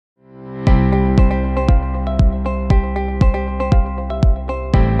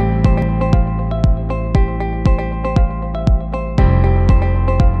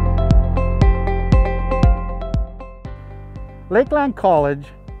Lakeland College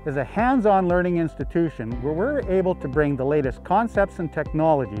is a hands-on learning institution where we're able to bring the latest concepts and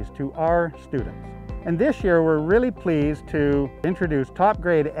technologies to our students. And this year we're really pleased to introduce Top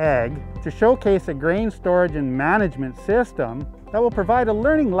Grade Ag to showcase a grain storage and management system that will provide a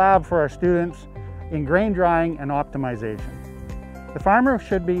learning lab for our students in grain drying and optimization. The farmer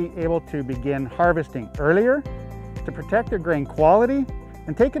should be able to begin harvesting earlier to protect their grain quality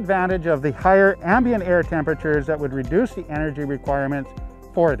and take advantage of the higher ambient air temperatures that would reduce the energy requirements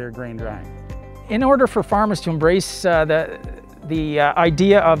for their grain drying. In order for farmers to embrace the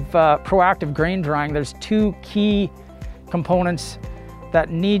idea of proactive grain drying, there's two key components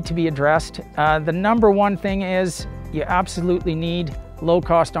that need to be addressed. The number one thing is you absolutely need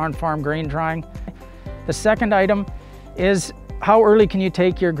low-cost on-farm grain drying. The second item is how early can you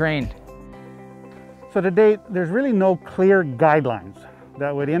take your grain? So to date, there's really no clear guidelines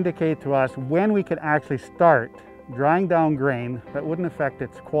that would indicate to us when we could actually start drying down grain that wouldn't affect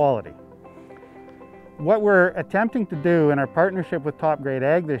its quality. What we're attempting to do in our partnership with Top Grade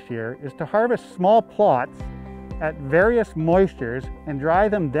Ag this year is to harvest small plots at various moistures and dry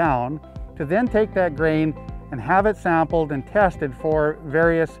them down to then take that grain and have it sampled and tested for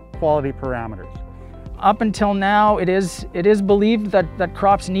various quality parameters. Up until now, it is believed that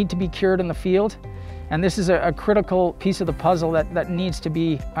crops need to be cured in the field, and this is a critical piece of the puzzle that needs to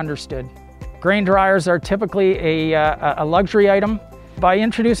be understood. Grain dryers are typically a luxury item. By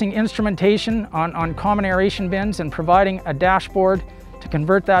introducing instrumentation on common aeration bins and providing a dashboard to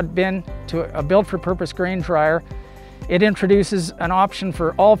convert that bin to a built-for-purpose grain dryer, it introduces an option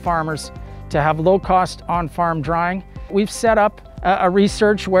for all farmers to have low-cost on-farm drying. We've set up a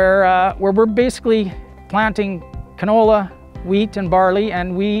research where we're basically planting canola, wheat and barley,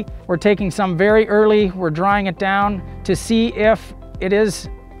 and we're taking some very early, we're drying it down to see if it is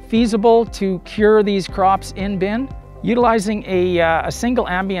feasible to cure these crops in bin, utilizing a single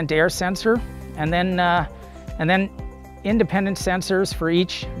ambient air sensor and then independent sensors for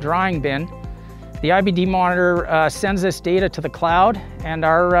each drying bin. The IBD monitor sends this data to the cloud, and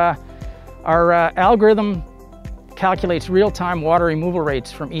our algorithm calculates real-time water removal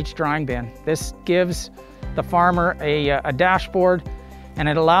rates from each drying bin. This gives the farmer a dashboard, and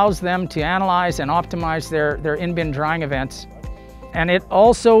it allows them to analyze and optimize their in-bin drying events. And it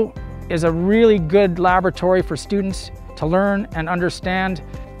also is a really good laboratory for students to learn and understand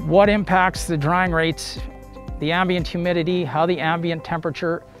what impacts the drying rates, the ambient humidity, how the ambient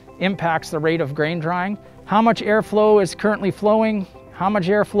temperature impacts the rate of grain drying, how much airflow is currently flowing, how much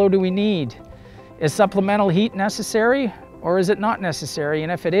airflow do we need, is supplemental heat necessary or is it not necessary,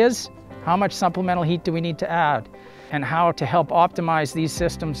 and if it is, how much supplemental heat do we need to add, and how to help optimize these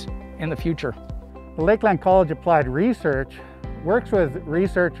systems in the future. The Lakeland College Applied Research works with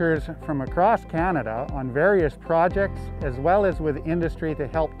researchers from across Canada on various projects, as well as with industry, to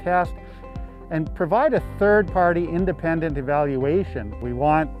help test and provide a third-party independent evaluation. We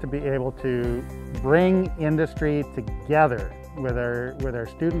want to be able to bring industry together with our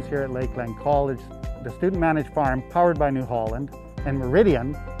students here at Lakeland College, the student-managed farm powered by New Holland, and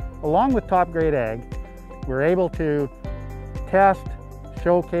Meridian. Along with Top Grade Ag, we're able to test,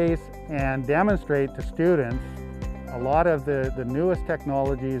 showcase, and demonstrate to students a lot of the newest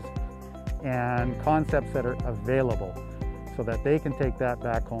technologies and concepts that are available so that they can take that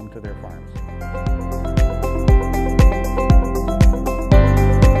back home to their farms.